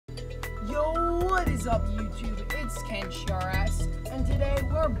is up, YouTube? It's KenSharS, and today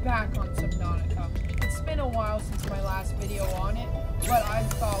we're back on Subnautica. It's been a while since my last video on it, but I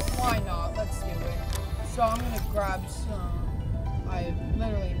thought, why not? Let's do it. So I'm gonna grab some. I have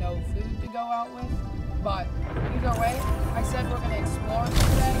literally no food to go out with, but either way, I said we're gonna explore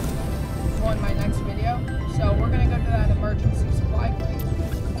today for my next video. So we're gonna go to that emergency supply crate.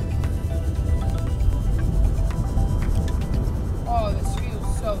 Oh, this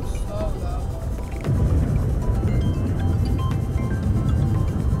feels so slow though.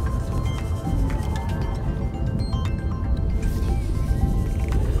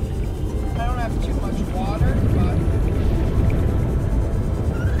 I don't have too much water, but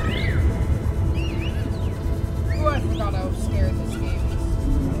ooh, I forgot how scared this game is.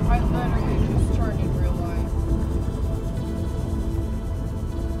 I literally just turned in real life.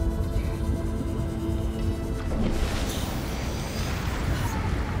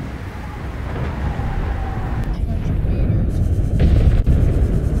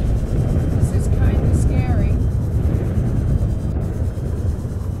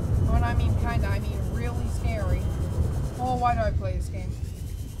 Why do I play this game?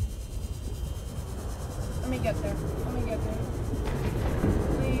 Let me get there. Let me get there.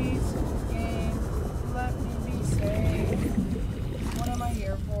 Please, game, let me be safe. What am I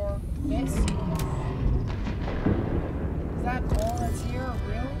here for? This? Is that all that's here?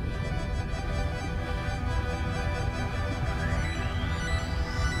 Really?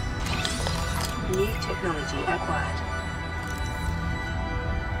 New technology acquired.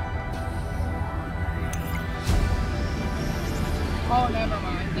 Oh, never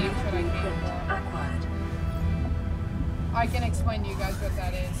mind. That's what I came for. I can explain to you guys what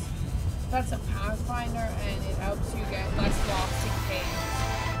that is. That's a Pathfinder, and it helps you get less lost in caves.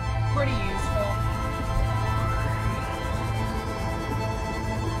 Pretty useful.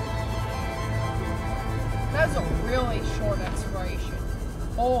 That was a really short exploration.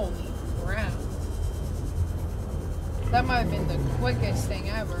 Holy crap. That might have been the quickest thing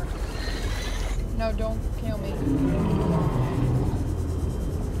ever. No, don't kill me.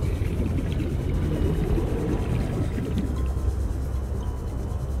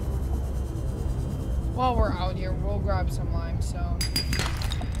 While we're out here, we'll grab some limestone.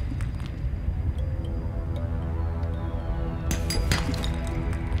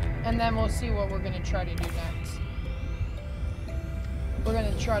 And then we'll see what we're going to try to do next. We're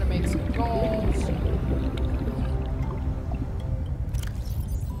going to try to make some goals.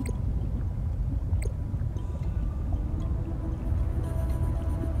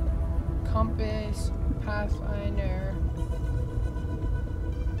 Compass, Pathfinder.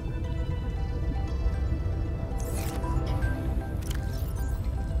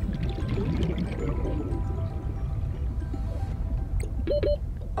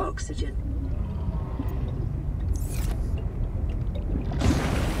 Oxygen.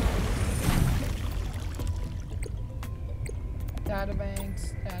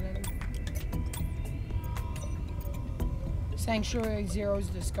 Databanks. Sanctuary 0 was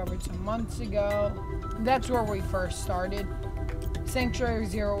discovered some months ago. That's where we first started. Sanctuary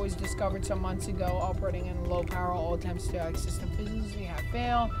 0 was discovered some months ago, operating in low power. All attempts to access the facility have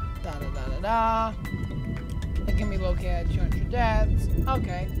failed. It can be located at 200 depths.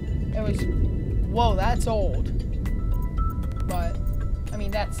 Okay. It was... Whoa, that's old. But, I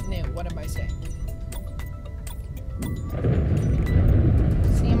mean, that's new. What am I saying?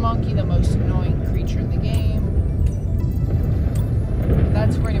 Sea monkey, the most annoying creature in the game.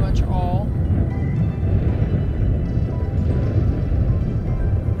 That's pretty much all.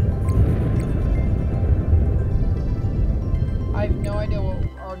 I have no idea what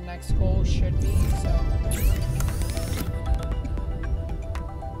our next goal should be, so...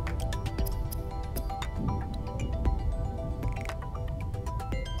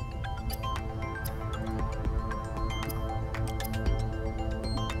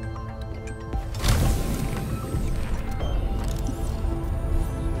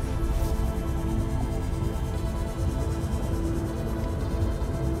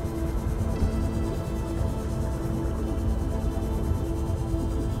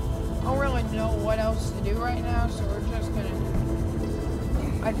 know what else to do right now, so we're just gonna...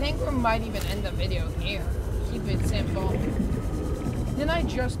 I think we might even end the video here. Keep it simple. Didn't I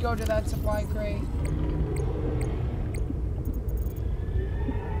just go to that supply crate?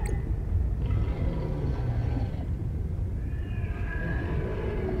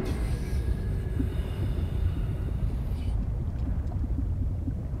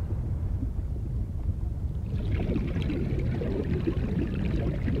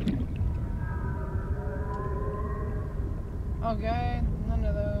 Okay, none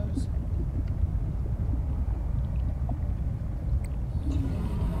of those.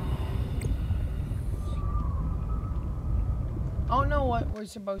 know what we're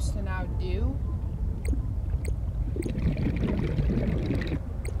supposed to now do.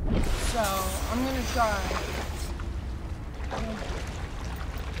 So, I'm gonna try.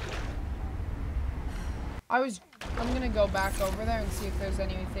 I'm gonna go back over there and see if there's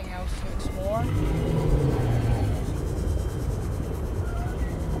anything else to explore.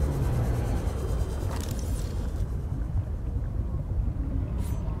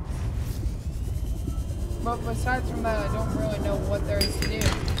 But besides from that, I don't really know what there is to do.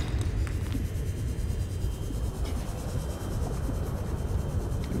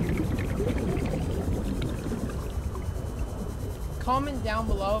 Comment down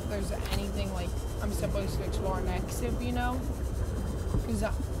below if there's anything like I'm supposed to explore next, if you know. Because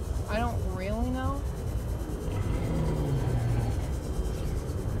I don't really know.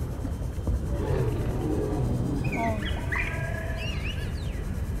 Oh.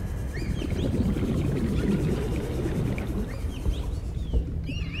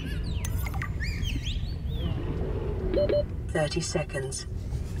 30 seconds.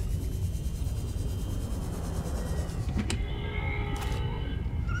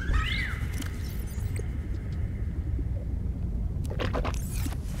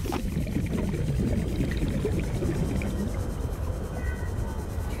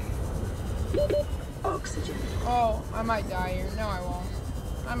 Oxygen. Oh, I might die here. No, I won't.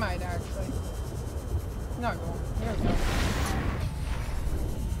 I might actually. No, I won't. Here we go.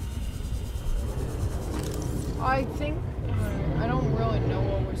 I think I don't really know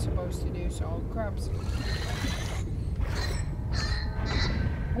what we're supposed to do, so I'll grab some.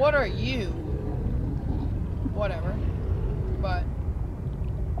 What are you? Whatever. But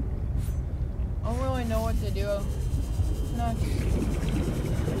I don't really know what to do next.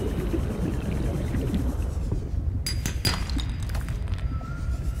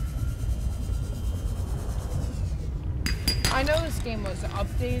 I know this game was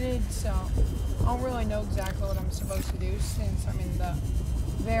updated, so I don't really know exactly what I'm supposed to do since I'm in the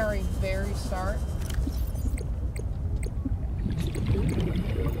very, very start.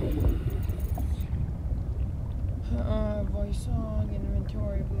 Voice song,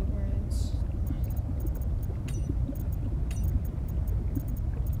 inventory, blueprints.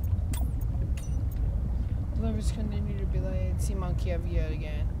 Deliveries continue to be delayed. See monkey have yet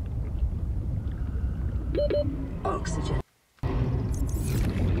again. Oxygen.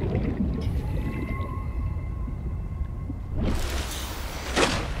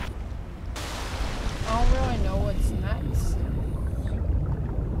 I don't really know what's next.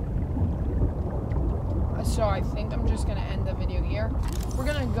 So I think I'm just gonna end the video here. We're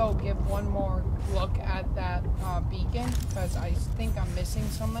gonna go give one more look at that beacon because I think I'm missing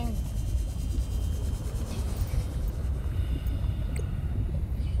something.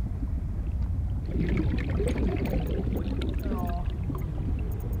 Oh.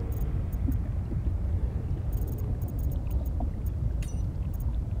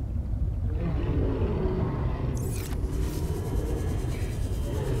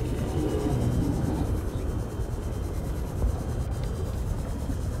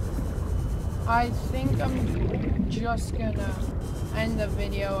 I think I'm just gonna end the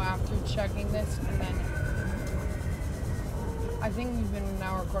video after checking this, and then I think we've been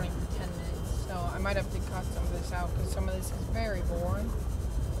now recording for 10 minutes, so I might have to cut some of this out because some of this is very boring.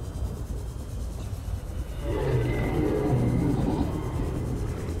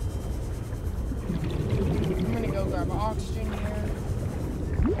 I'm gonna go grab oxygen here.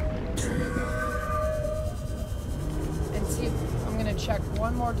 And see if I'm gonna check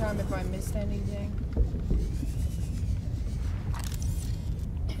one more time if I missed anything.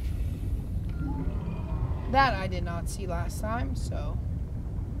 That I did not see last time, so.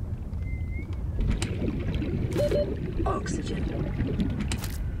 Oxygen.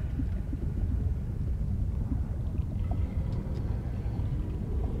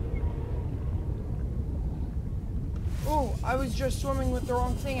 Ooh, I was just swimming with the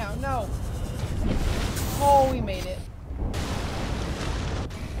wrong thing out. No. Oh, we made it.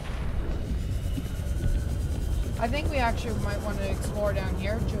 I think we actually might want to explore down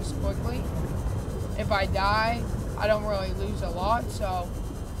here just quickly. If I die, I don't really lose a lot, so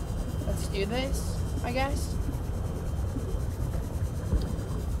let's do this, I guess.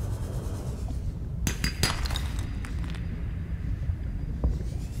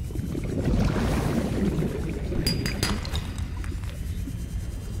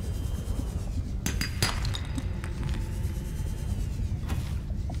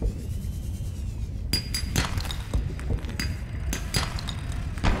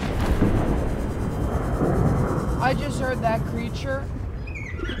 I just heard that creature.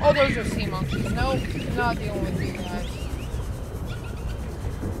 Oh, those are sea monkeys. Nope, not dealing with you guys.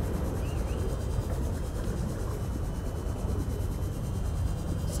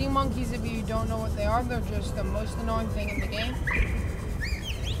 sea monkeys, if you don't know what they are, they're just the most annoying thing in the game.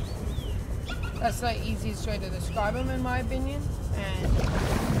 That's the easiest way to describe them, in my opinion. And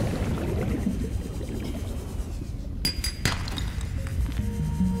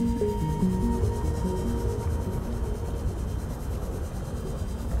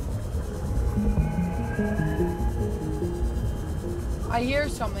I hear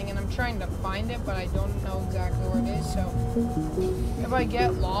something and I'm trying to find it, but I don't know exactly where it is, so if I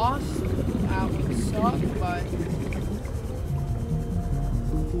get lost, that would suck, but...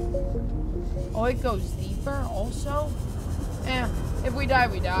 Oh, it goes deeper also? If we die,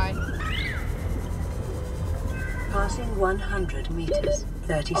 we die. Passing 100 meters.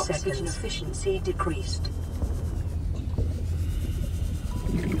 30 Oxygen seconds. efficiency decreased.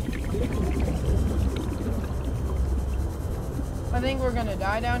 I think we're gonna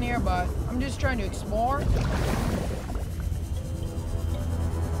die down here, but I'm just trying to explore.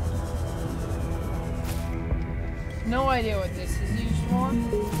 No idea what this is used for.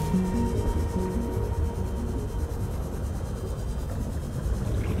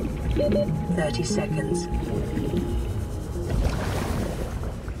 30 seconds.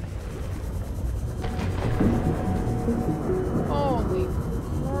 Holy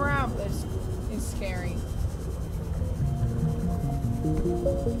crap, this is scary.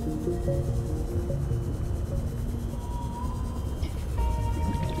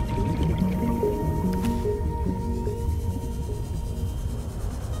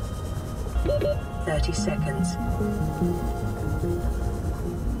 Thirty seconds.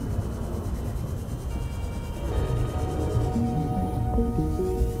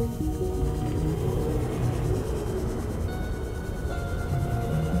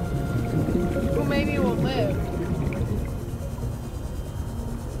 Who maybe will live.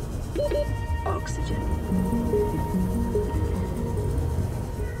 Oxygen.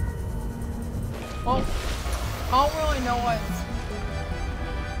 Well, I don't really know what...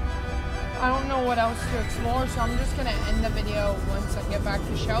 I don't know what else to explore, so I'm just gonna end the video once I get back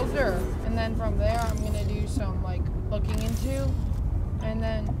to shelter. And then from there, I'm gonna do some, like, looking into. And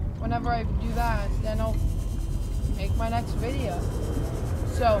then whenever I do that, then I'll make my next video.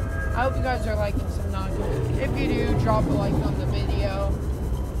 So, I hope you guys are liking Subnautica. If you do, drop a like on the video.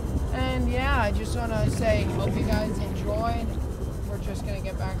 And yeah, I just want to say, hope you guys enjoyed. We're just going to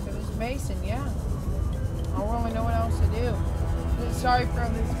get back to this base, and yeah, I don't really know what else to do. Sorry for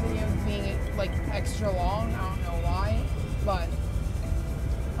this video being, like, extra long. I don't know why, but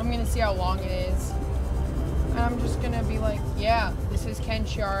I'm going to see how long it is. And I'm just going to be like, yeah, this is Ken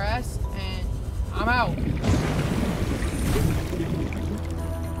CRS, and I'm out.